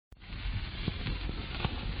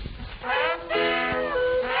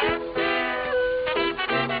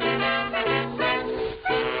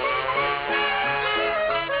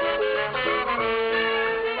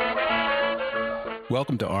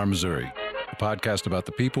Welcome to Our Missouri, a podcast about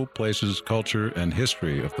the people, places, culture, and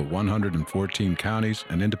history of the 114 counties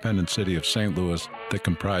and independent city of St. Louis that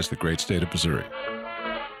comprise the great state of Missouri.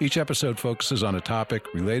 Each episode focuses on a topic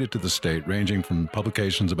related to the state, ranging from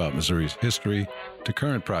publications about Missouri's history to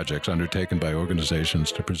current projects undertaken by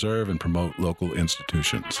organizations to preserve and promote local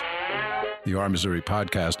institutions. The Our Missouri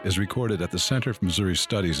podcast is recorded at the Center for Missouri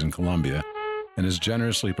Studies in Columbia and is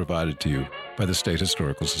generously provided to you by the State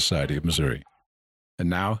Historical Society of Missouri. And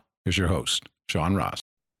now, here's your host, Sean Rost.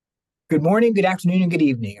 Good morning, good afternoon, and good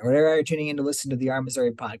evening, or wherever you're tuning in to listen to the Our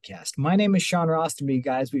Missouri podcast. My name is Sean Rost, and we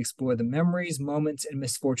explore the memories, moments, and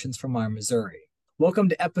misfortunes from our Missouri. Welcome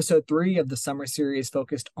to episode 3 of the summer series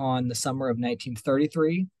focused on the summer of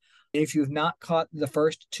 1933. If you've not caught the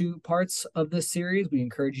first 2 parts of this series, we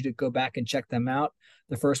encourage you to go back and check them out.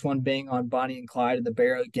 The first one being on Bonnie and Clyde and the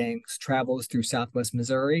Bear Gang's travels through Southwest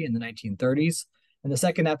Missouri in the 1930s, and the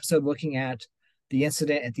second episode looking at the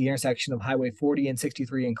incident at the intersection of Highway 40 and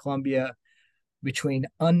 63 in Columbia between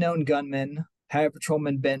unknown gunmen, Highway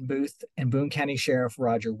Patrolman Ben Booth, and Boone County Sheriff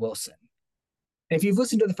Roger Wilson. And if you've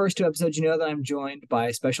listened to the first 2 episodes, you know that I'm joined by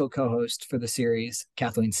a special co-host for the series,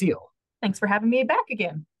 Kathleen Seale. Thanks for having me back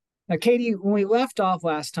again. Now, Katie, when we left off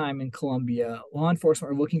last time in Columbia, law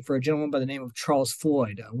enforcement were looking for a gentleman by the name of Charles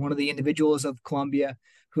Floyd. One of the individuals of Columbia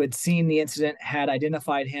who had seen the incident had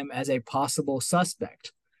identified him as a possible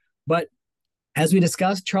suspect. But as we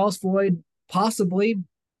discussed, Charles Floyd possibly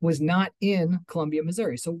was not in Columbia,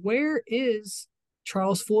 Missouri. So where is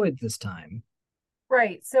Charles Floyd this time?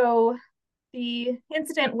 Right. So the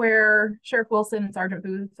incident where Sheriff Wilson and Sergeant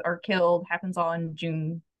Booth are killed happens on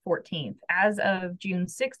June 14th. As of June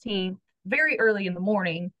 16th, very early in the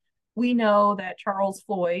morning, we know that Charles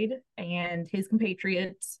Floyd and his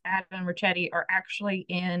compatriots, Adam and Richetti, are actually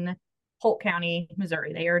in Polk County,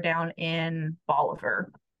 Missouri. They are down in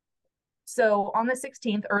Bolivar. So on the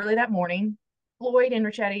 16th, early that morning, Floyd and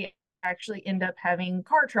Richetti actually end up having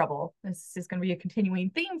car trouble. This is going to be a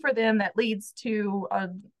continuing theme for them that leads to a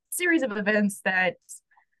series of events that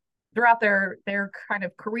throughout their kind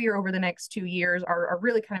of career over the next 2 years are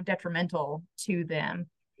really kind of detrimental to them.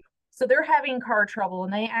 So they're having car trouble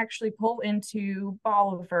and they actually pull into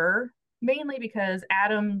Bolivar, mainly because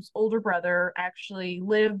Adam's older brother actually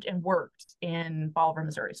lived and worked in Bolivar,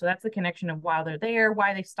 Missouri. So that's the connection of why they're there,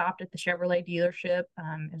 why they stopped at the Chevrolet dealership,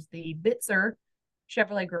 is the Bitzer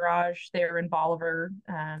Chevrolet garage there in Bolivar.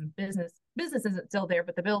 Business isn't still there,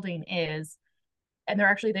 but the building is. And they're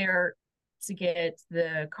actually there to get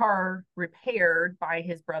the car repaired by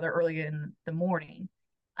his brother early in the morning.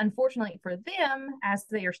 Unfortunately for them, as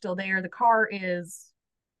they are still there, the car is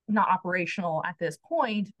not operational at this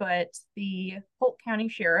point, but the Polk County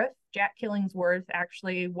Sheriff, Jack Killingsworth,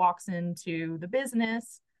 actually walks into the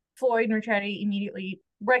business. Floyd and Richetti immediately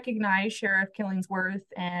recognize Sheriff Killingsworth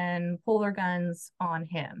and pull their guns on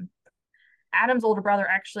him. Adam's older brother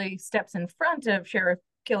actually steps in front of Sheriff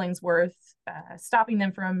Killingsworth, stopping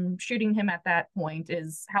them from shooting him at that point,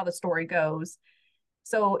 is how the story goes.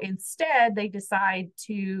 So instead, they decide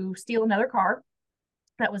to steal another car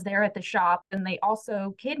that was there at the shop, and they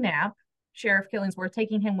also kidnap Sheriff Killingsworth,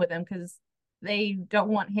 taking him with them because they don't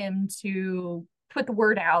want him to put the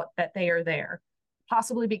word out that they are there,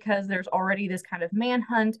 possibly because there's already this kind of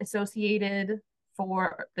manhunt associated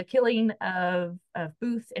for the killing of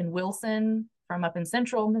Booth and Wilson from up in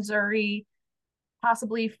central Missouri,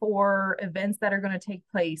 possibly for events that are going to take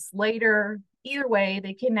place later. Either way,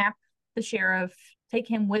 they kidnap the sheriff, take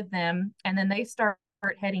him with them, and then they start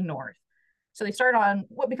heading north. So they start on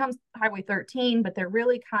what becomes Highway 13, but they're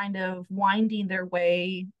really kind of winding their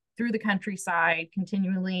way through the countryside,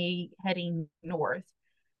 continually heading north.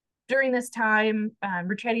 During this time,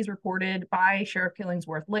 Richetti is reported by Sheriff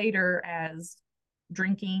Killingsworth later as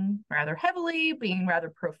drinking rather heavily, being rather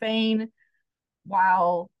profane,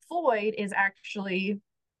 while Floyd is actually,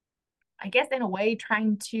 I guess in a way,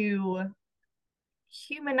 trying to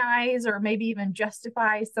humanize or maybe even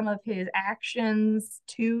justify some of his actions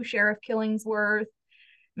to Sheriff Killingsworth.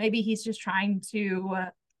 Maybe he's just trying to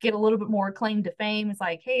get a little bit more claim to fame. It's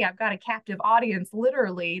like, hey, I've got a captive audience,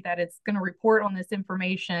 literally, that it's going to report on this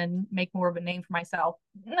information, make more of a name for myself.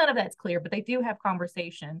 None of that's clear, but they do have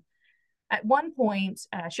conversation. At one point,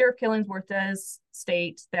 Sheriff Killingsworth does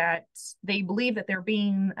state that they believe that they're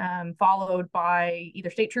being followed by either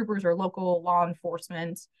state troopers or local law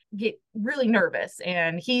enforcement, get really nervous.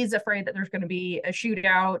 And he's afraid that there's going to be a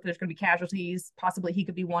shootout, there's going to be casualties, possibly he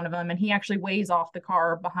could be one of them. And he actually waves off the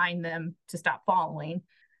car behind them to stop following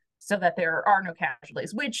so that there are no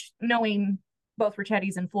casualties, which, knowing both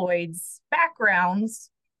Richetti's and Floyd's backgrounds,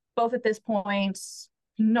 both at this point,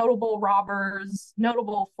 notable robbers,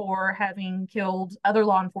 notable for having killed other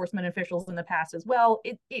law enforcement officials in the past as well.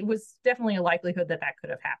 It was definitely a likelihood that that could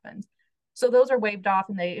have happened. So those are waved off,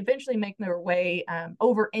 and they eventually make their way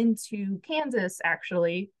over into Kansas,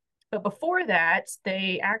 actually. But before that,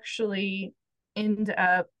 they actually end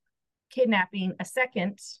up kidnapping a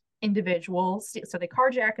second individual. So they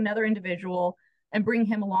carjack another individual and bring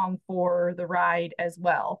him along for the ride as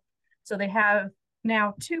well. So they have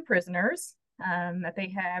now two prisoners that they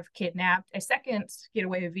have kidnapped, a second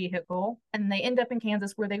getaway vehicle, and they end up in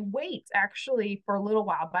Kansas, where they wait actually for a little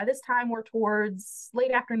while. By this time, we're towards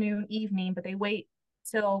late afternoon, evening, but they wait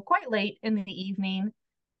till quite late in the evening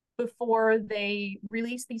before they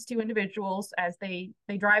release these two individuals as they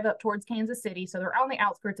drive up towards Kansas City. So they're on the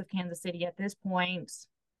outskirts of Kansas City at this point.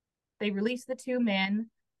 They release the two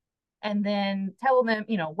men and then tell them,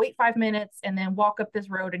 wait 5 minutes and then walk up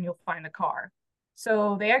this road and you'll find the car.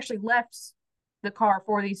 So they actually left the car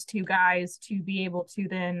for these two guys to be able to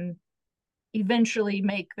then eventually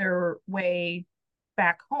make their way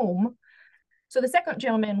back home. So the second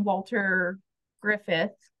gentleman, Walter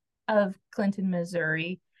Griffith of Clinton,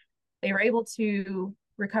 Missouri, they were able to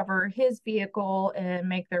recover his vehicle and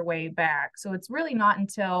make their way back. So it's really not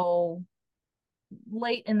until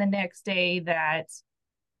late in the next day that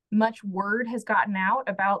much word has gotten out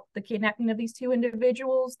about the kidnapping of these two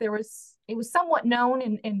individuals. It was somewhat known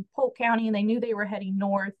in Polk County, and they knew they were heading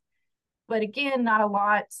north. But again, not a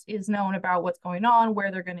lot is known about what's going on,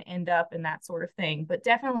 where they're going to end up, and that sort of thing. But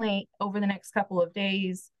definitely over the next couple of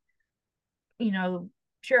days,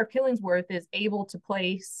 Sheriff Killingsworth is able to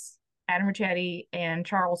place Adam Richetti and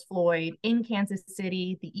Charles Floyd in Kansas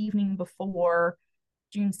City the evening before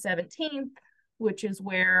June 17th, which is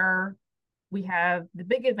where we have the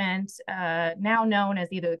big event, now known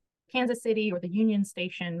as either Kansas City or the Union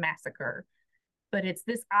Station Massacre. But it's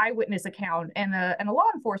this eyewitness account and a law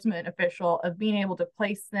enforcement official of being able to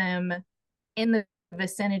place them in the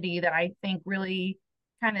vicinity that I think really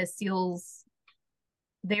kind of seals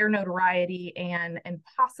their notoriety and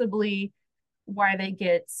possibly why they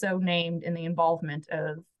get so named in the involvement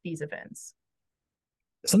of these events.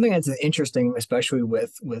 Something that's interesting, especially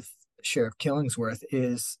with Sheriff Killingsworth,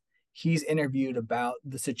 is he's interviewed about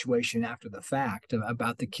the situation after the fact,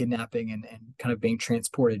 about the kidnapping and kind of being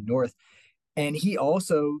transported north. And he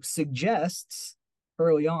also suggests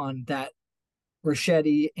early on that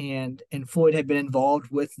Richetti and Floyd had been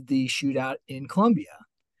involved with the shootout in Columbia.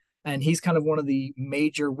 And he's kind of one of the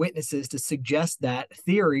major witnesses to suggest that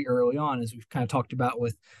theory early on, as we've kind of talked about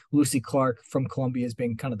with Lucy Clark from Columbia as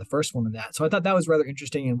being kind of the first one in that. So I thought that was rather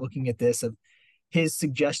interesting in looking at this, of his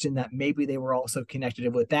suggestion that maybe they were also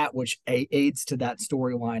connected with that, which aids to that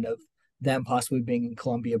storyline of them possibly being in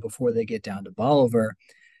Columbia before they get down to Bolivar.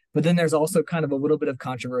 But then there's also kind of a little bit of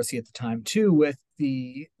controversy at the time, too, with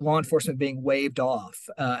the law enforcement being waved off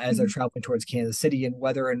as they're traveling towards Kansas City, and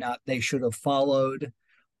whether or not they should have followed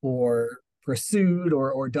or pursued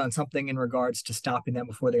or done something in regards to stopping them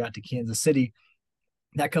before they got to Kansas City.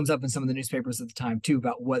 That comes up in some of the newspapers at the time, too,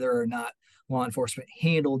 about whether or not law enforcement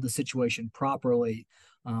handled the situation properly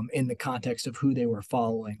in the context of who they were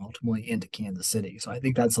following ultimately into Kansas City. So I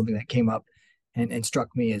think that's something that came up and struck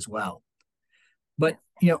me as well. But,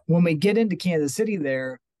 when we get into Kansas City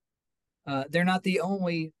there, they're not the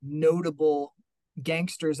only notable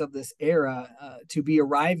gangsters of this era to be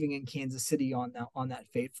arriving in Kansas City on that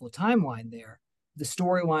fateful timeline there. The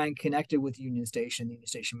storyline connected with the Union Station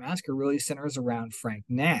Massacre really centers around Frank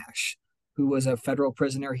Nash, who was a federal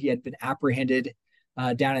prisoner. He had been apprehended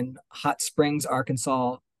down in Hot Springs,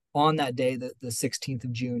 Arkansas on that day, the 16th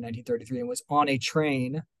of June, 1933, and was on a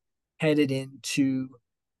train headed into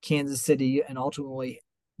Kansas City and ultimately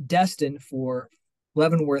destined for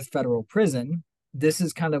Leavenworth Federal Prison. This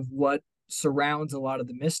is kind of what surrounds a lot of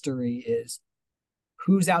the mystery, is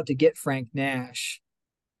who's out to get Frank Nash,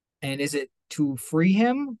 and is it to free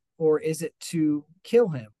him or is it to kill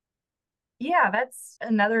him? Yeah, that's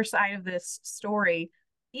another side of this story.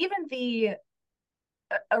 Even the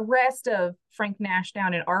arrest of Frank Nash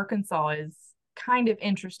down in Arkansas is kind of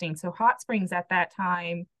interesting. So Hot Springs at that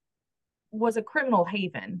time was a criminal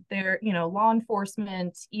haven. There, law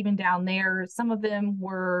enforcement, even down there, some of them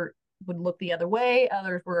would look the other way,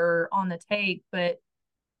 others were on the take, but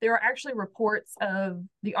there are actually reports of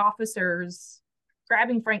the officers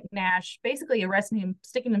grabbing Frank Nash, basically arresting him,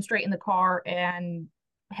 sticking him straight in the car and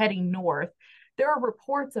heading north. There are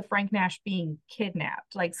reports of Frank Nash being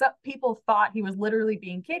kidnapped. Like, some people thought he was literally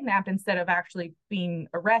being kidnapped instead of actually being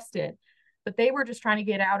arrested. But they were just trying to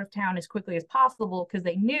get out of town as quickly as possible because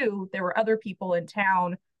they knew there were other people in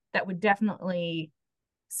town that would definitely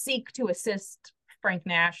seek to assist Frank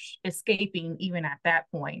Nash escaping even at that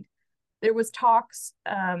point. There was talks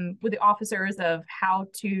with the officers of how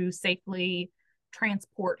to safely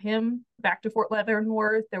transport him back to Fort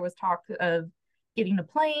Leavenworth. There was talk of getting a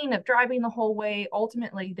plane, of driving the whole way.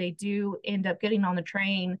 Ultimately, they do end up getting on the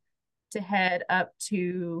train to head up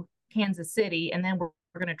to Kansas City, and then we're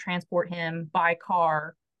going to transport him by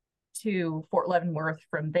car to Fort Leavenworth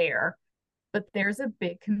from there. But there's a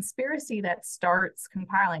big conspiracy that starts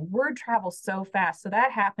compiling. Word travels so fast. So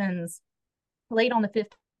that happens late on the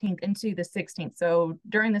 15th into the 16th. So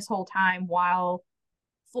during this whole time, while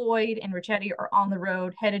Floyd and Richetti are on the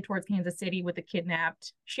road headed towards Kansas City with the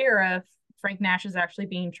kidnapped sheriff, Frank Nash is actually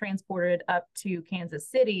being transported up to Kansas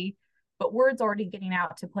City. But word's already getting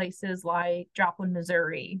out to places like Joplin,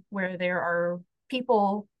 Missouri, where there are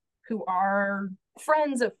people who are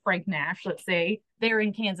friends of Frank Nash, let's say, they're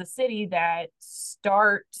in Kansas City, that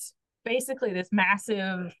start basically this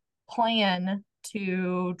massive plan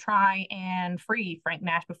to try and free Frank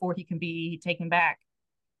Nash before he can be taken back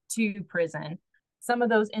to prison. Some of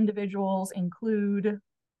those individuals include,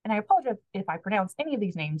 and I apologize if I pronounce any of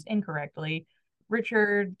these names incorrectly,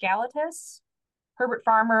 Richard Galatas, Herbert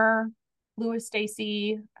Farmer, Lewis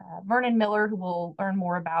Stacy, Vernon Miller, who we'll learn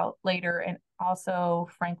more about later, and also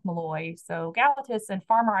Frank Malloy. So Galatas and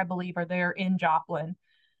Farmer, I believe, are there in Joplin.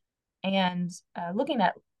 And looking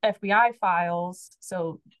at FBI files,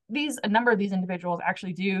 so a number of these individuals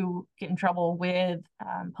actually do get in trouble with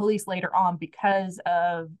police later on because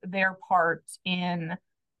of their part in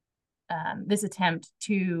this attempt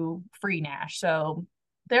to free Nash. So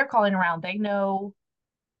they're calling around. They know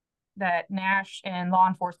that Nash and law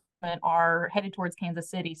enforcement are headed towards Kansas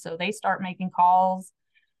City. So they start making calls,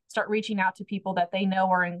 start reaching out to people that they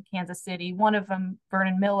know are in Kansas City. One of them,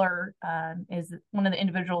 Vernon Miller, is one of the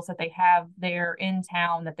individuals that they have there in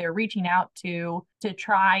town that they're reaching out to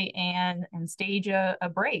try and stage a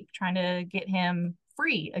break, trying to get him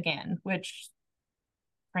free again, which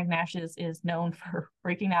Frank Nash is known for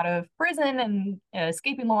breaking out of prison and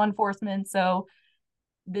escaping law enforcement. So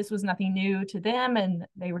this was nothing new to them, and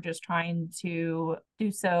they were just trying to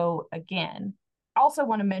do so again. I also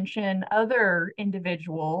want to mention other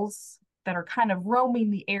individuals that are kind of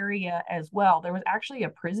roaming the area as well. There was actually a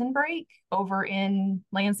prison break over in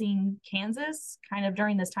Lansing, Kansas, kind of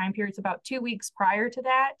during this time period. It's about 2 weeks prior to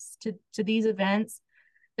that, to these events.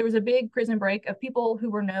 There was a big prison break of people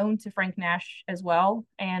who were known to Frank Nash as well,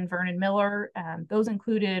 and Vernon Miller. Those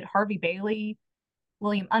included Harvey Bailey,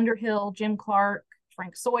 William Underhill, Jim Clark,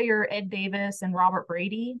 Frank Sawyer, Ed Davis, and Robert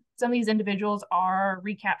Brady. Some of these individuals are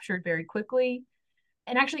recaptured very quickly.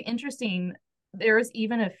 And actually interesting, there's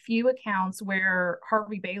even a few accounts where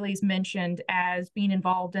Harvey Bailey's mentioned as being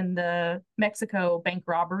involved in the Mexico bank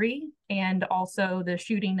robbery and also the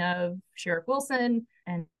shooting of Sheriff Wilson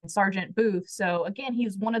and Sergeant Booth. So again,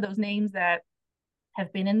 he's one of those names that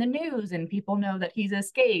have been in the news and people know that he's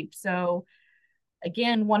escaped. So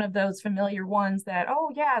again, one of those familiar ones that,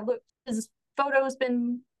 oh yeah, look, his photo's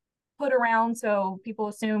been put around, so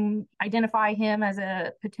people identify him as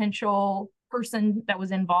a potential person that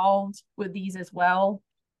was involved with these as well.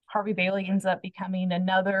 Harvey Bailey ends up becoming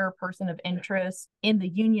another person of interest in the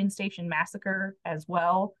Union Station Massacre as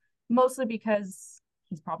well, mostly because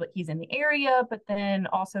he's in the area, but then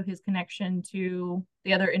also his connection to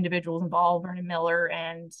the other individuals involved, Vernon Miller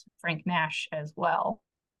and Frank Nash as well.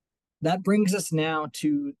 That brings us now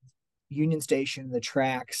to Union Station, the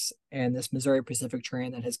tracks, and this Missouri Pacific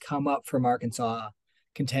train that has come up from Arkansas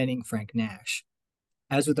containing Frank Nash.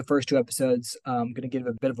 As with the first two episodes, I'm going to give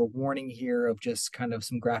a bit of a warning here of just kind of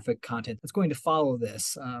some graphic content that's going to follow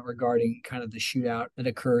this regarding kind of the shootout that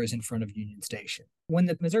occurs in front of Union Station. When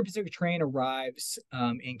the Missouri Pacific train arrives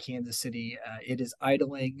in Kansas City, it is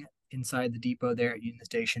idling inside the depot there at Union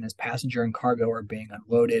Station as passenger and cargo are being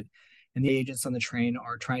unloaded, and the agents on the train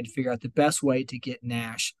are trying to figure out the best way to get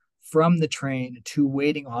Nash from the train to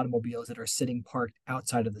waiting automobiles that are sitting parked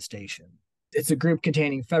outside of the station. It's a group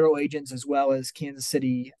containing federal agents as well as Kansas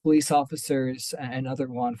City police officers and other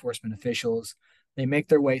law enforcement officials. They make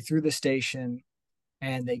their way through the station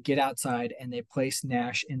and they get outside and they place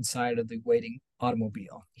Nash inside of the waiting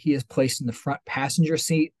automobile. He is placed in the front passenger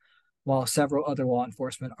seat while several other law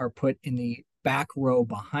enforcement are put in the back row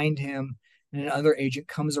behind him, and another agent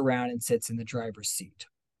comes around and sits in the driver's seat.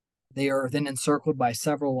 They are then encircled by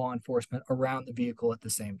several law enforcement around the vehicle at the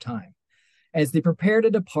same time. As they prepare to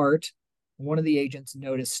depart, one of the agents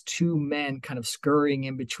noticed two men kind of scurrying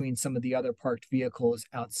in between some of the other parked vehicles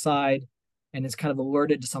outside and is kind of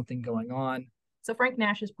alerted to something going on. So Frank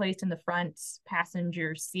Nash is placed in the front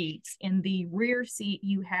passenger seat. In the rear seat,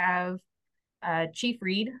 you have Chief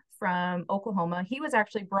Reed from Oklahoma. He was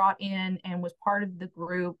actually brought in and was part of the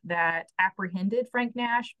group that apprehended Frank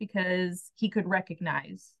Nash because he could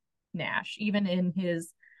recognize Nash. Even in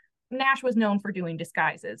his, Nash was known for doing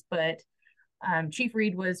disguises, but Chief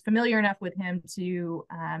Reed was familiar enough with him to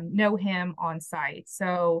know him on sight.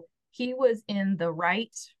 So he was in the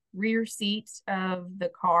right rear seat of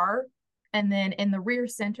the car. And then in the rear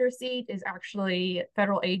center seat is actually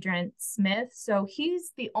Federal Agent Smith. So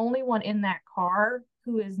he's the only one in that car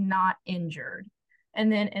who is not injured.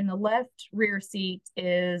 And then in the left rear seat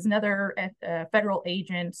is another Federal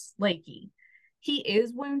Agent Lakey. He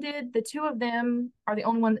is wounded. The two of them are the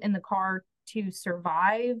only ones in the car to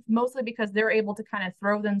survive, mostly because they're able to kind of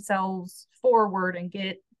throw themselves forward and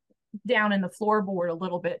get down in the floorboard a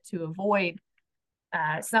little bit to avoid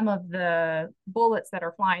some of the bullets that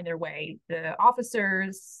are flying their way. The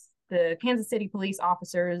officers, the Kansas City police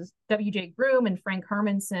officers, W.J. Groom and Frank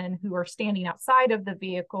Hermanson, who are standing outside of the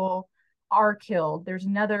vehicle, are killed. There's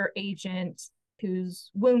another agent who's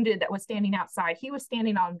wounded that was standing outside. He was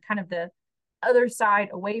standing on kind of the other side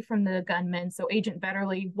away from the gunman. So Agent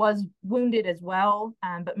Betterly was wounded as well,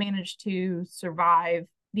 but managed to survive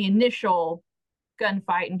the initial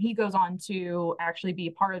gunfight, and he goes on to actually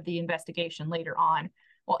be part of the investigation later on.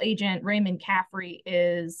 While Agent Raymond Caffrey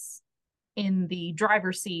is in the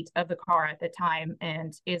driver's seat of the car at the time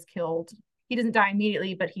and is killed. He doesn't die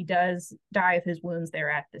immediately, but he does die of his wounds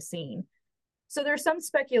there at the scene. So there's some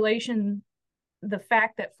speculation the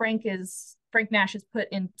fact that Frank Nash is put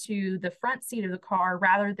into the front seat of the car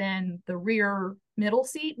rather than the rear middle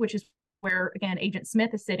seat, which is where, again, Agent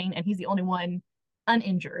Smith is sitting, and he's the only one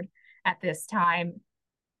uninjured at this time.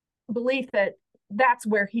 Belief that that's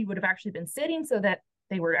where he would have actually been sitting, so that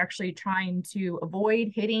they were actually trying to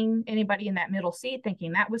avoid hitting anybody in that middle seat,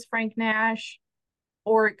 thinking that was Frank Nash.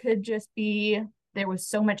 Or it could just be there was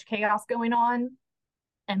so much chaos going on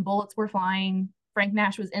and bullets were flying. Frank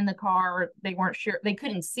Nash was in the car. They weren't sure. They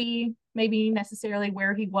couldn't see maybe necessarily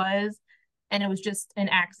where he was. And it was just an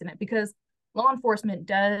accident, because law enforcement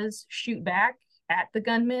does shoot back at the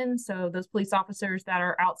gunmen. So those police officers that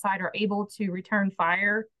are outside are able to return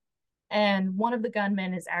fire. And one of the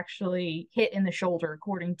gunmen is actually hit in the shoulder,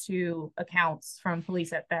 according to accounts from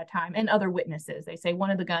police at that time and other witnesses. They say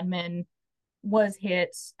one of the gunmen was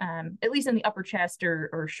hit, at least in the upper chest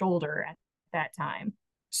or shoulder at that time.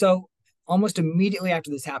 So almost immediately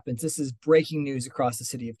after this happens, this is breaking news across the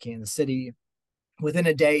city of Kansas City. Within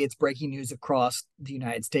a day, it's breaking news across the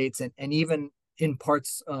United States and even in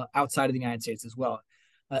parts outside of the United States as well.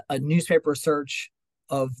 A newspaper search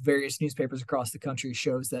of various newspapers across the country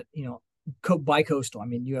shows that, bi-coastal. I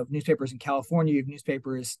mean, you have newspapers in California, you have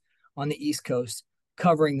newspapers on the East Coast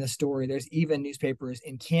covering this story. There's even newspapers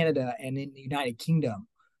in Canada and in the United Kingdom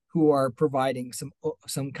who are providing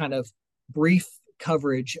some kind of brief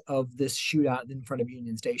coverage of this shootout in front of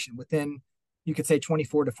Union Station within, you could say,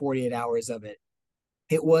 24 to 48 hours of it.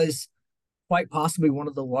 It was quite possibly one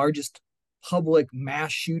of the largest public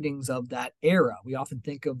mass shootings of that era. We often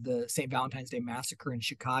think of the St. Valentine's Day Massacre in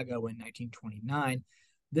Chicago in 1929.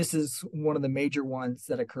 This is one of the major ones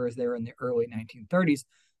that occurs there in the early 1930s.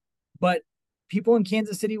 But people in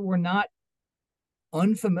Kansas City were not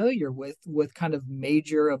unfamiliar with kind of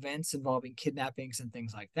major events involving kidnappings and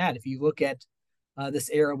things like that. If you look at this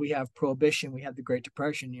era, we have Prohibition, we have the Great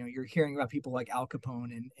Depression. You're hearing about people like Al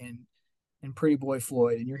Capone and Pretty Boy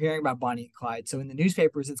Floyd, and you're hearing about Bonnie and Clyde. So in the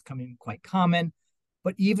newspapers, it's coming quite common.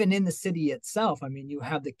 But even in the city itself, I mean, you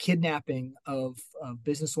have the kidnapping of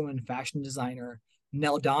businesswoman and fashion designer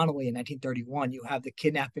Nell Donnelly in 1931. You have the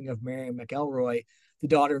kidnapping of Mary McElroy, the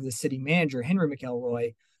daughter of the city manager, Henry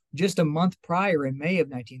McElroy, just a month prior in May of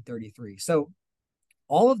 1933. So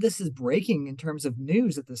all of this is breaking in terms of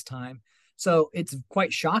news at this time. So it's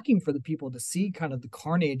quite shocking for the people to see kind of the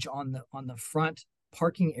carnage on the front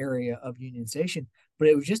parking area of Union Station. But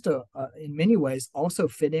it was just in many ways also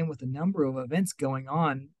fit in with a number of events going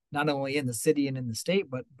on, not only in the city and in the state,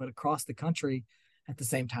 but across the country at the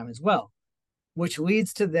same time as well, which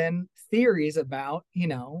leads to then theories about,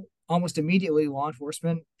 almost immediately law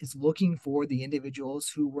enforcement is looking for the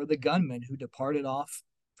individuals who were the gunmen who departed off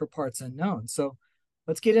for parts unknown. So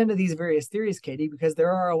let's get into these various theories, Katie, because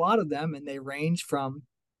there are a lot of them and they range from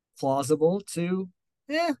plausible to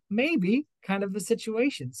maybe kind of a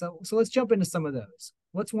situation. So let's jump into some of those.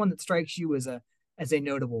 What's one that strikes you as a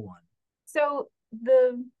notable one? So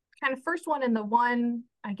the kind of first one, and the one,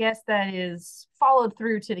 I guess, that is followed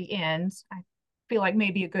through to the end, I feel like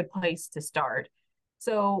maybe a good place to start.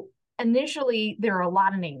 So initially, there are a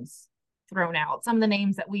lot of names thrown out. Some of the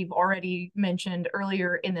names that we've already mentioned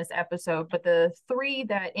earlier in this episode, but the three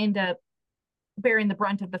that end up bearing the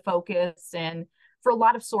brunt of the focus and for a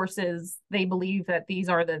lot of sources, they believe that these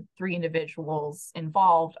are the three individuals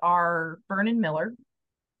involved are Vernon Miller,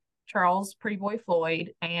 Charles Pretty Boy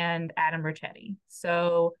Floyd, and Adam Richetti.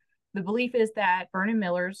 So the belief is that Vernon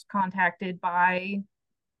Miller's contacted by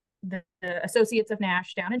the Associates of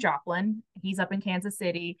Nash down in Joplin. He's up in Kansas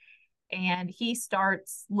City, and he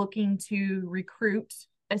starts looking to recruit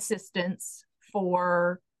assistance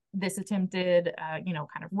for this attempted, kind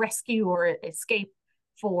of rescue or escape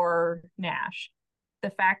for Nash.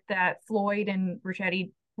 The fact that Floyd and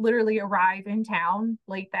Richetti literally arrive in town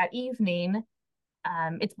late that evening,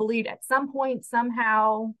 it's believed at some point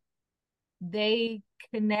somehow they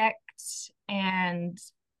connect and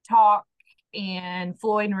talk, and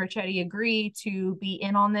Floyd and Richetti agree to be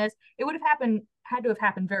in on this. It would have had to have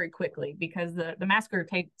happened very quickly because the massacre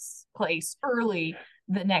takes place early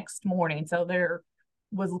the next morning. So there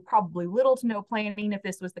was probably little to no planning if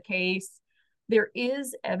this was the case. There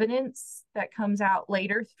is evidence that comes out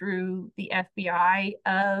later through the FBI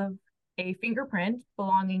of a fingerprint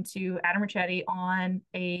belonging to Adam Richetti on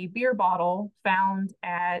a beer bottle found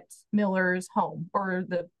at Miller's home, or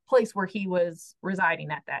the place where he was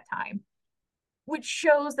residing at that time, which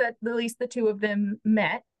shows that at least the two of them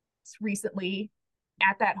met recently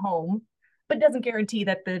at that home, but doesn't guarantee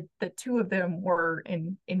that the two of them were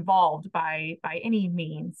involved by any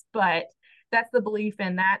means. But that's the belief,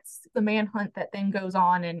 and that's the manhunt that then goes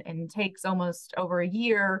on and takes almost over a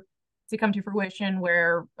year to come to fruition,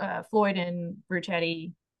 where Floyd and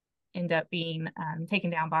Richetti end up being taken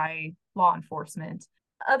down by law enforcement.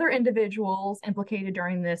 Other individuals implicated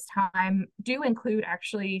during this time do include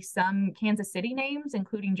actually some Kansas City names,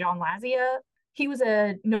 including John Lazia. He was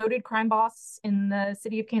a noted crime boss in the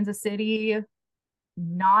city of Kansas City.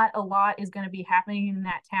 Not a lot is going to be happening in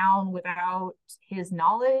that town without his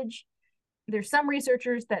knowledge. There's some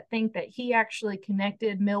researchers that think that he actually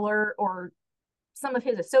connected Miller, or some of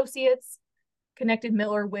his associates connected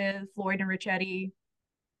Miller with Floyd and Richetti.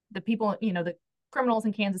 The people, the criminals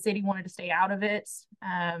in Kansas City wanted to stay out of it,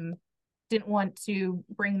 didn't want to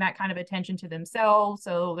bring that kind of attention to themselves.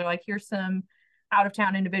 So they're like, here's some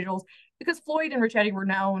out-of-town individuals. Because Floyd and Richetti were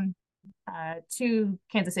known to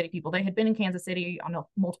Kansas City people. They had been in Kansas City on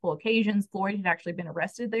multiple occasions. Floyd had actually been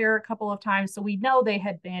arrested there a couple of times. So we know they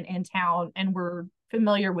had been in town and were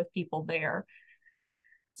familiar with people there.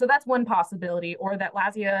 So that's one possibility, or that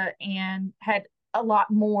Lazia had a lot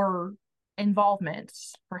more involvement.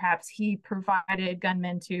 Perhaps he provided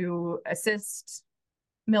gunmen to assist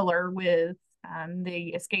Miller with the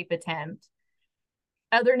escape attempt.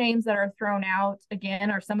 Other names that are thrown out,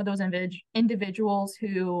 again, are some of those individuals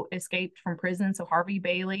who escaped from prison. So Harvey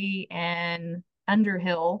Bailey and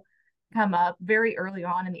Underhill come up very early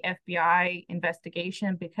on in the FBI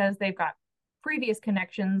investigation because they've got previous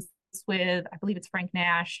connections with, I believe it's Frank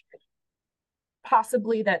Nash,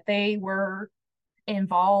 possibly that they were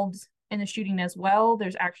involved in the shooting as well.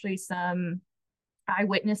 There's actually some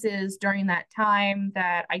eyewitnesses during that time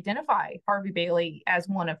that identify Harvey Bailey as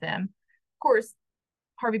one of them. Of course,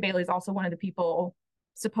 Harvey Bailey is also one of the people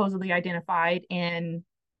supposedly identified in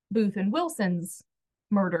Booth and Wilson's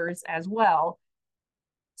murders as well.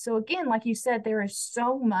 So again, like you said, there is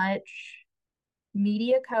so much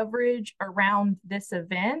media coverage around this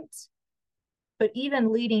event, but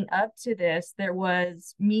even leading up to this, there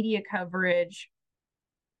was media coverage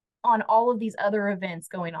on all of these other events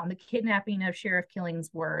going on: the kidnapping of Sheriff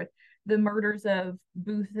Killingsworth, the murders of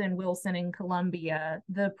Booth and Wilson in Columbia,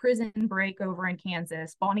 the prison break over in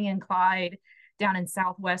Kansas, Bonnie and Clyde down in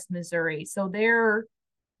Southwest Missouri. So their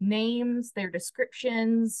names, their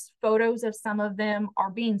descriptions, photos of some of them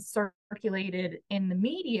are being circulated in the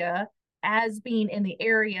media as being in the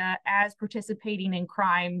area, as participating in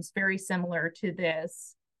crimes very similar to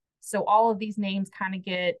this. So all of these names kind of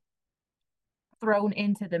get thrown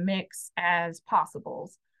into the mix as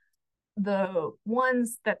possibles. The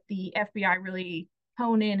ones that the FBI really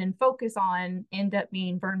hone in and focus on end up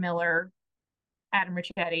being Vern Miller, Adam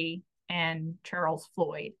Richetti, and Charles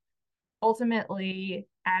Floyd. Ultimately,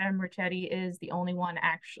 Adam Richetti is the only one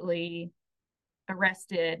actually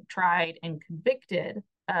arrested, tried, and convicted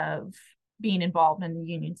of being involved in the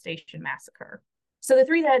Union Station Massacre. So the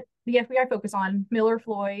three that the FBI focus on, Miller,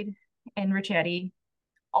 Floyd, and Richetti,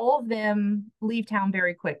 all of them leave town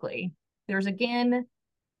very quickly. There's, again,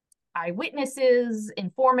 eyewitnesses,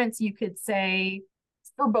 informants, you could say,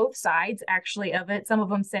 for both sides, actually, of it. Some of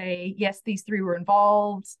them say, yes, these three were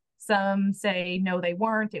involved. Some say, no, they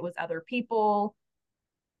weren't. It was other people.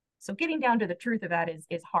 So getting down to the truth of that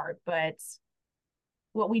is hard. But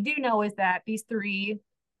what we do know is that these three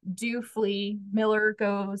do flee. Miller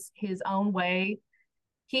goes his own way.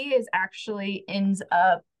 He actually ends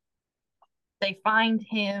up They find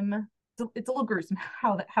him. It's a little gruesome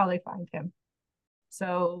how they find him.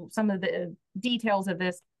 So some of the details of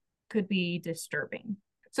this could be disturbing.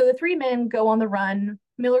 So the three men go on the run.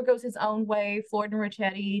 Miller goes his own way. Floyd and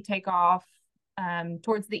Richetti take off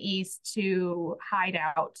towards the east to hide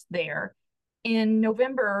out there. In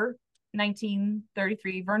November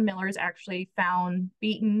 1933, Vern Miller is actually found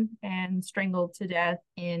beaten and strangled to death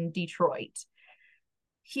in Detroit.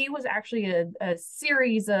 He was actually a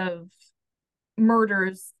series of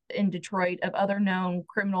murders in Detroit of other known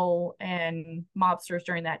criminal and mobsters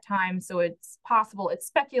during that time. So it's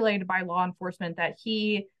speculated by law enforcement that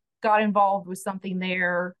he got involved with something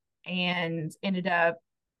there and ended up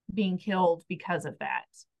being killed because of that.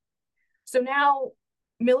 So now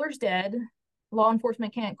Miller's dead. Law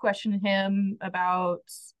enforcement can't question him about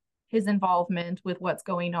his involvement with what's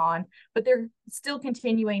going on, but they're still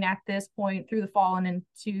continuing at this point through the fall and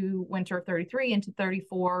into winter of 33 into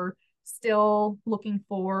 34, still looking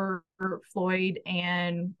for Floyd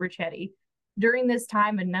and Richetti. During this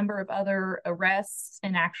time, a number of other arrests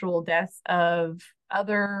and actual deaths of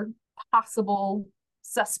other possible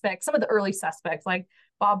suspects, some of the early suspects like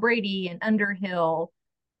Bob Brady and Underhill,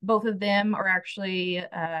 both of them are actually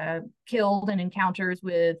killed in encounters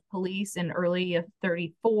with police in early of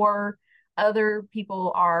 34. Other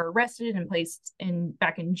people are arrested and placed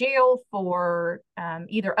back in jail for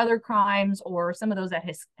either other crimes, or some of those that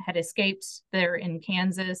had escaped there in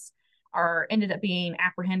Kansas ended up being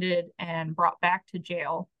apprehended and brought back to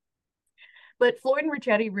jail. But Floyd and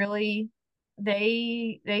Richetti really,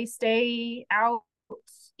 they stay out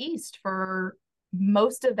east for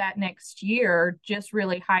most of that next year, just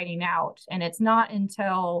really hiding out. And it's not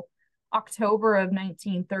until October of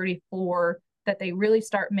 1934 that they really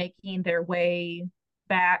start making their way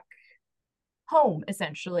back home,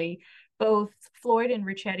 essentially. Both Floyd and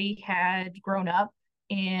Richetti had grown up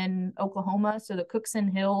in Oklahoma. So the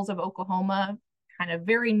Cookson Hills of Oklahoma, kind of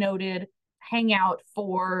very noted hangout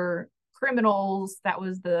for criminals. That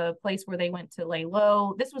was the place where they went to lay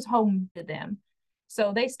low. This was home to them.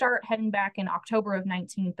 So they start heading back in October of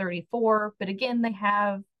 1934, but again, they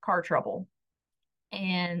have car trouble.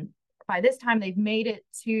 And by this time, they've made it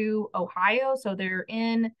to Ohio. So they're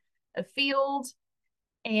in a field,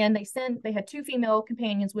 and they had two female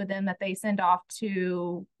companions with them that they send off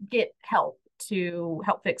to get help to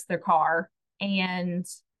help fix their car. And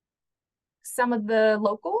some of the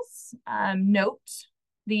locals note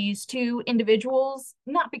these two individuals,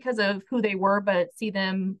 not because of who they were, but see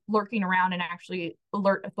them lurking around and actually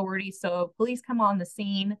alert authorities. So police come on the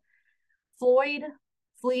scene. Floyd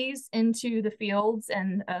flees into the fields,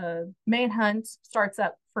 and a manhunt starts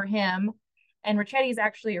up for him. And Richetti is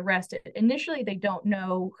actually arrested. Initially, they don't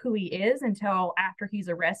know who he is until after he's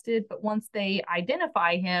arrested. But once they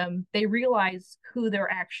identify him, they realize who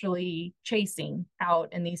they're actually chasing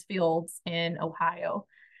out in these fields in Ohio.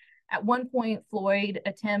 At one point, Floyd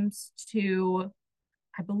attempts to,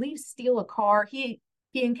 I believe, steal a car. He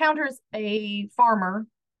encounters a farmer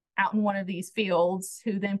out in one of these fields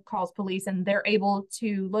who then calls police, and they're able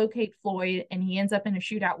to locate Floyd, and he ends up in a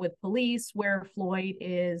shootout with police where Floyd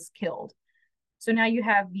is killed. So now you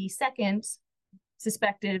have the second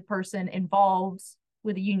suspected person involved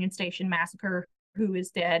with the Union Station Massacre who is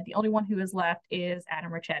dead. The only one who is left is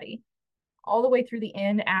Adam Richetti. All the way through the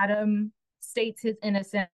end, Adam states his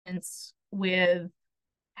innocence with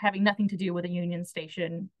having nothing to do with the Union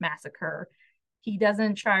Station Massacre. He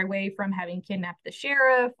doesn't shy away from having kidnapped the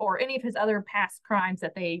sheriff or any of his other past crimes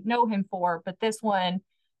that they know him for, but this one,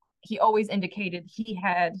 he always indicated he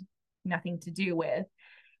had nothing to do with.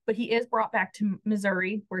 But he is brought back to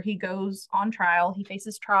Missouri, where he goes on trial. He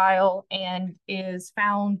faces trial and is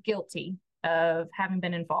found guilty of having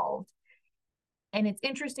been involved. And it's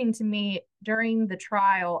interesting to me, during the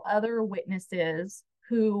trial, other witnesses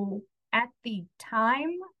who at the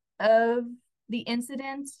time of the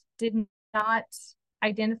incident did not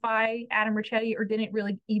identify Adam Richetti or didn't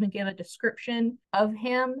really even give a description of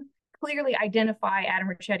him, clearly identify Adam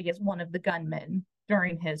Richetti as one of the gunmen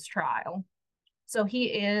during his trial. So he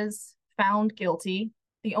is found guilty,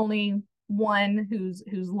 the only one who's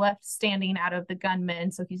left standing out of the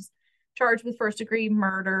gunmen. So he's charged with first-degree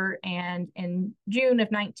murder, and in June of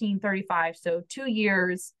 1935, so 2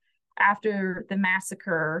 years after the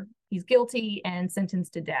massacre, he's guilty and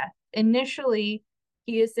sentenced to death. Initially,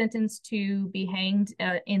 he is sentenced to be hanged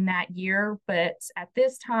in that year, but at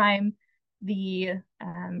this time, the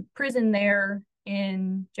prison there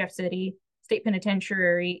in Jeff City State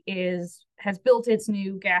Penitentiary has built its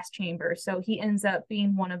new gas chamber. So he ends up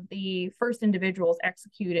being one of the first individuals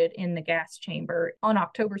executed in the gas chamber on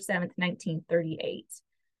October 7th, 1938.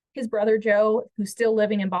 His brother Joe, who's still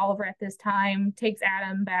living in Bolivar at this time, takes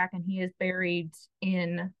Adam back, and he is buried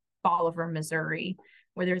in Bolivar, Missouri,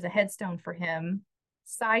 where there's a headstone for him.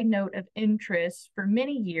 Side note of interest, for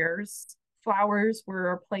many years, flowers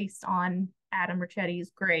were placed on Adam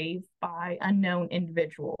Richetti's grave by unknown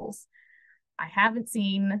individuals. I haven't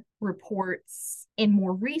seen reports in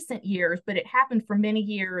more recent years, but it happened for many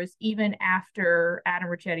years, even after Adam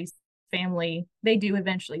Richetti's family, they do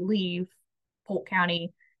eventually leave Polk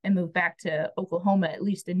County and move back to Oklahoma, at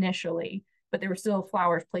least initially. But there were still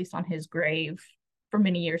flowers placed on his grave for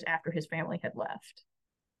many years after his family had left.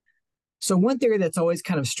 So one theory that's always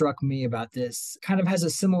kind of struck me about this kind of has a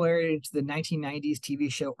similarity to the 1990s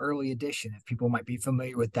TV show Early Edition, if people might be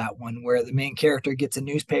familiar with that one, where the main character gets a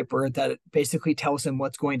newspaper that basically tells him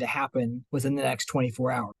what's going to happen within the next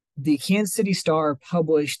 24 hours. The Kansas City Star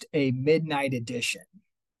published a midnight edition.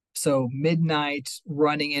 So midnight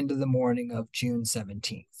running into the morning of June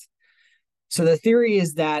 17th. So the theory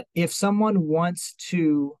is that if someone wants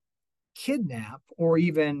to kidnap or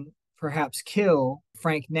even perhaps kill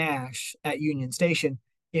Frank Nash at Union Station,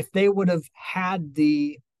 if they would have had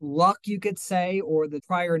the luck, you could say, or the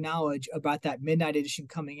prior knowledge about that midnight edition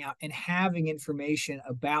coming out and having information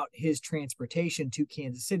about his transportation to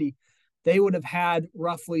Kansas City, they would have had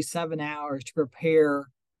roughly 7 hours to prepare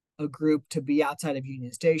a group to be outside of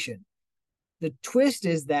Union Station. The twist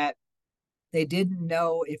is that they didn't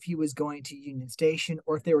know if he was going to Union Station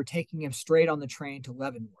or if they were taking him straight on the train to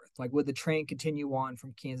Leavenworth. Like, would the train continue on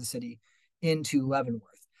from Kansas City into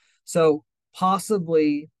Leavenworth? So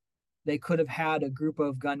possibly they could have had a group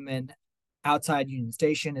of gunmen outside Union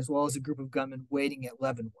Station, as well as a group of gunmen waiting at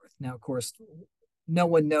Leavenworth. Now, of course, no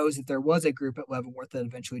one knows if there was a group at Leavenworth that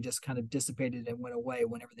eventually just kind of dissipated and went away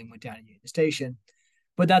when everything went down at Union Station.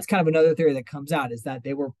 But that's kind of another theory that comes out, is that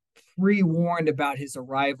they were pre-warned about his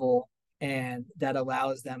arrival, and that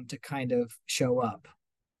allows them to kind of show up.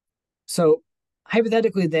 So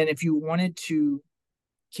hypothetically, then, if you wanted to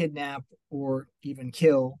kidnap or even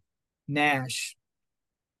kill Nash,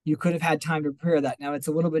 you could have had time to prepare that. Now, it's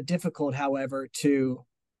a little bit difficult, however, to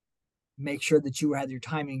make sure that you had your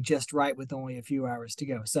timing just right with only a few hours to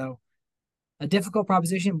go. So a difficult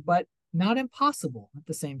proposition, but not impossible at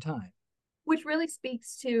the same time. Which really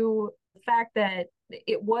speaks to the fact that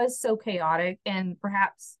it was so chaotic, and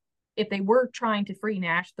perhaps if they were trying to free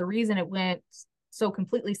Nash, the reason it went so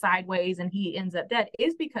completely sideways and he ends up dead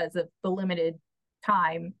is because of the limited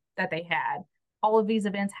time that they had. All of these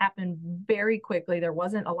events happened very quickly. There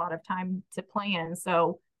wasn't a lot of time to plan.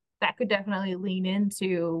 So that could definitely lean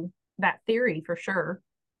into that theory for sure.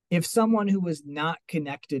 If someone who was not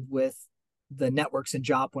connected with the networks in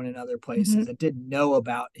Joplin and other places that didn't know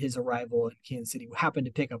about his arrival in Kansas City happened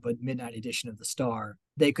to pick up a midnight edition of the Star,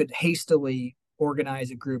 they could hastily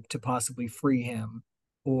organize a group to possibly free him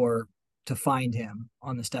or to find him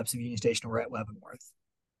on the steps of Union Station or at Leavenworth.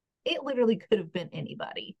 It literally could have been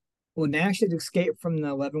anybody. Well, Nash had escaped from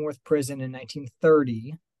the Leavenworth prison in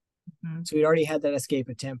 1930. So he'd already had that escape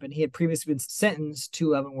attempt, and he had previously been sentenced to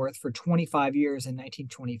Leavenworth for 25 years in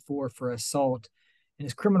 1924 for assault. And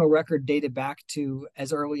his criminal record dated back to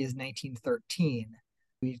as early as 1913.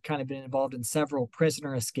 He'd kind of been involved in several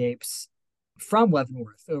prisoner escapes from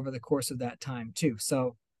Leavenworth over the course of that time, too.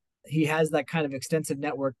 So he has that kind of extensive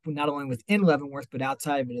network, not only within Leavenworth, but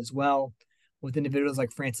outside of it as well, with individuals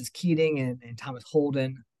like Francis Keating and Thomas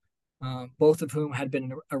Holden, both of whom had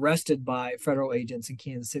been arrested by federal agents in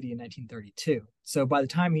Kansas City in 1932. So by the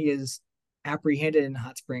time he is apprehended in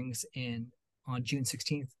Hot Springs on June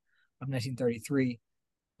 16th of 1933,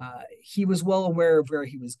 he was well aware of where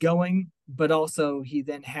he was going, but also he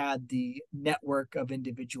then had the network of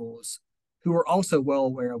individuals who were also well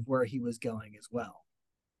aware of where he was going as well.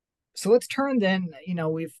 So let's turn then,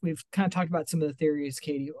 we've kind of talked about some of the theories,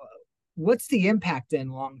 Katie. What's the impact then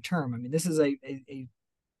long term? I mean, this is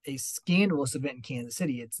a scandalous event in Kansas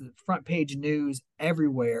City. It's the front page news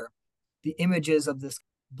everywhere. The images of this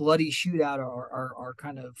bloody shootout are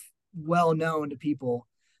kind of well known to people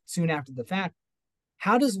soon after the fact.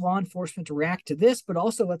 How does law enforcement react to this? But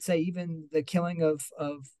also, let's say, even the killing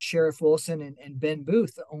of Sheriff Wilson and Ben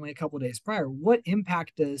Booth only a couple of days prior. What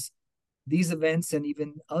impact does these events and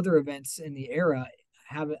even other events in the era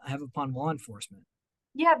have upon law enforcement?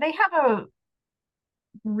 Yeah, they have a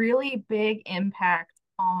really big impact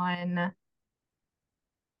on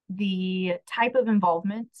the type of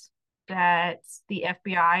involvement that the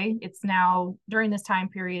FBI, it's now during this time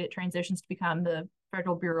period, it transitions to become the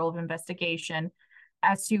Federal Bureau of Investigation,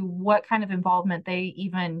 as to what kind of involvement they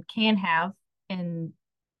even can have in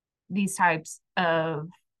these types of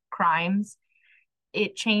crimes.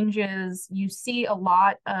 It changes. You see a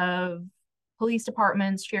lot of police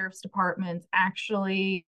departments, sheriff's departments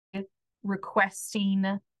actually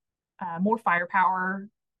requesting more firepower,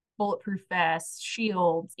 bulletproof vests,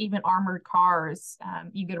 shields, even armored cars.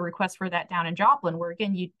 You get a request for that down in Joplin, where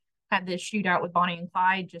again, you had this shootout with Bonnie and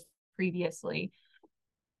Clyde just previously.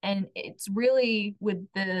 And it's really with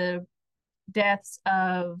the deaths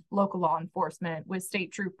of local law enforcement, with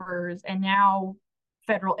state troopers, and now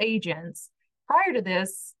federal agents. Prior to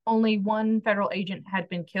this, only one federal agent had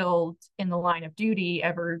been killed in the line of duty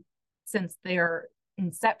ever since their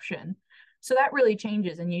inception. So that really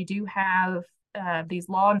changes, and you do have these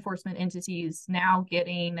law enforcement entities now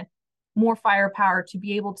getting more firepower to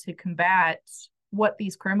be able to combat what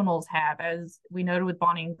these criminals have. As we noted with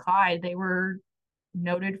Bonnie and Clyde, they were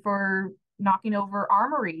noted for knocking over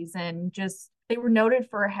armories, and just they were noted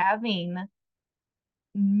for having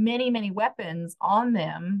many weapons on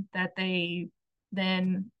them that they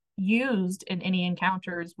then used in any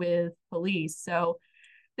encounters with police. So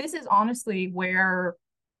this is honestly where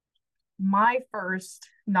my first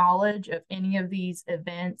knowledge of any of these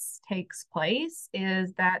events takes place,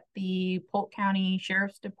 is that the Polk County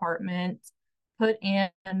Sheriff's Department put in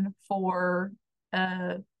for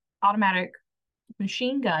a automatic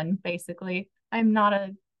machine gun, basically. I'm not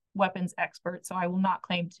a weapons expert, so I will not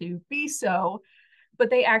claim to be so, but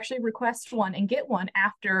they actually request one and get one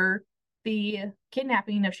after the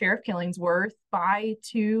kidnapping of Sheriff Killingsworth by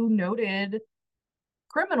two noted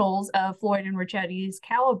criminals of Floyd and Richetti's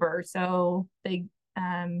caliber. So they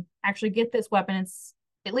actually get this weapon. It's,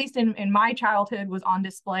 at least in my childhood, was on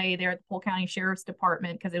display there at the Polk County Sheriff's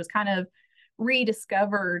Department, because it was kind of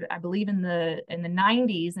rediscovered, I believe, in the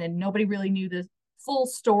 90s, and nobody really knew the full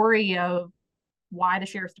story of why the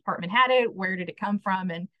Sheriff's Department had it, where did it come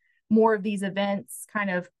from, and more of these events kind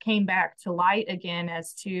of came back to light again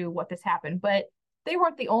as to what this happened. But they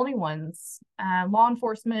weren't the only ones. Law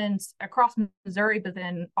enforcement across Missouri, but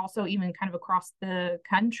then also even kind of across the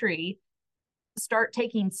country, start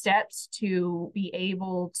taking steps to be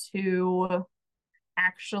able to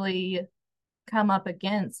actually come up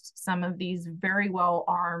against some of these very well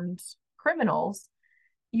armed criminals.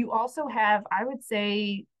 You also have, I would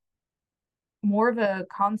say, more of a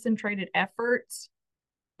concentrated effort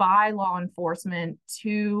by law enforcement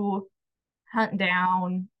to hunt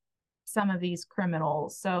down some of these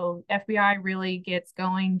criminals. So FBI really gets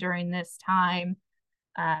going during this time.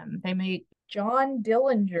 They make John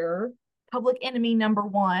Dillinger public enemy number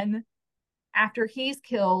one after he's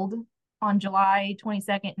killed on July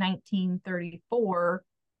 22nd, 1934.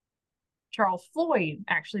 Charles Floyd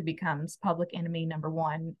actually becomes public enemy number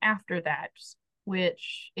one after that,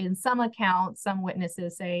 which in some accounts, some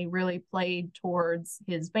witnesses say really played towards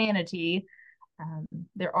his vanity.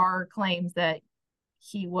 There are claims that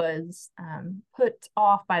he was put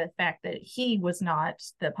off by the fact that he was not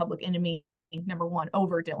the public enemy number one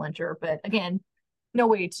over Dillinger. But again, no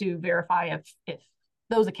way to verify if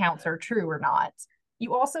those accounts are true or not.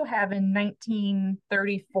 You also have in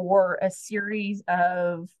 1934 a series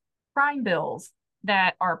of crime bills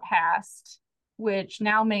that are passed, which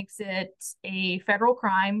now makes it a federal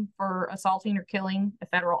crime for assaulting or killing a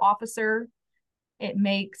federal officer. It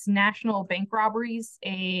makes national bank robberies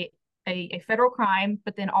a federal crime,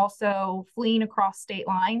 but then also fleeing across state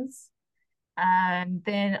lines. And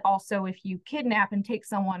then also if you kidnap and take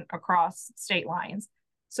someone across state lines.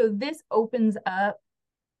 So this opens up,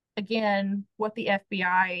 again, what the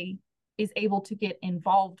FBI is able to get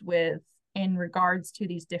involved with in regards to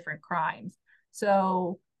these different crimes.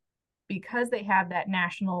 So because they have that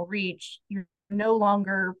national reach, you're no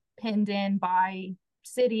longer pinned in by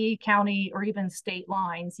city, county, or even state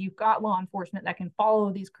lines. You've got law enforcement that can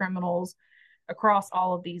follow these criminals across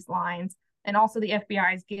all of these lines. And also the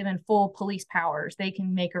FBI is given full police powers. They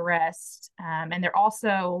can make arrests, and they're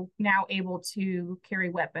also now able to carry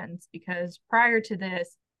weapons, because prior to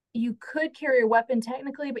this, you could carry a weapon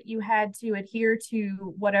technically, but you had to adhere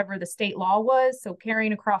to whatever the state law was. So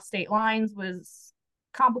carrying across state lines was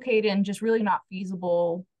complicated and just really not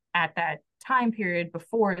feasible at that time period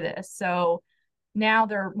before this. So now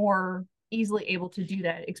they're more easily able to do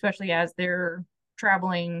that, especially as they're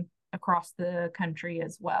traveling across the country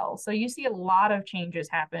as well. So you see a lot of changes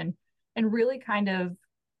happen, and really kind of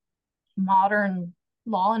modern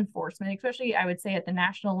law enforcement, especially I would say at the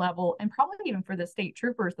national level, and probably even for the state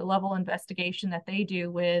troopers, the level of investigation that they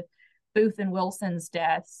do with Booth and Wilson's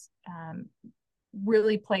deaths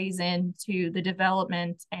really plays into the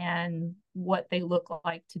development and what they look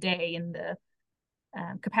like today, and the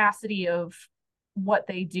capacity of what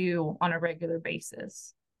they do on a regular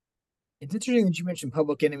basis. It's interesting that you mentioned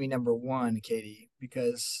public enemy number one, Katie,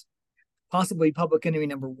 because possibly public enemy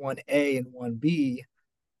number 1A and 1B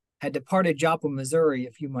had departed Joplin, Missouri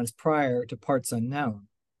a few months prior to parts unknown.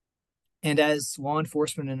 And as law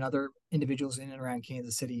enforcement and other individuals in and around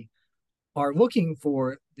Kansas City are looking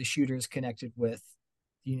for the shooters connected with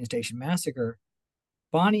the Union Station Massacre,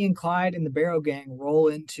 Bonnie and Clyde and the Barrow Gang roll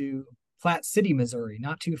into Platte City, Missouri,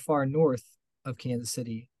 not too far north of Kansas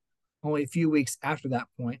City, only a few weeks after that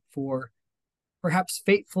point, for perhaps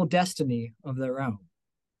fateful destiny of their own.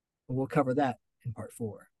 But we'll cover that in part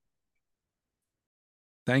 4.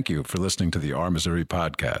 Thank you for listening to the Our Missouri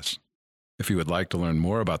podcast. If you would like to learn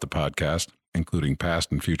more about the podcast, including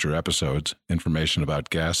past and future episodes, information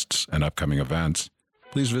about guests, and upcoming events,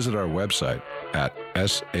 please visit our website at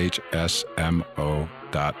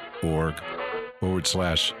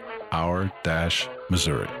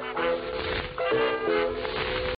shsmo.org/our-Missouri.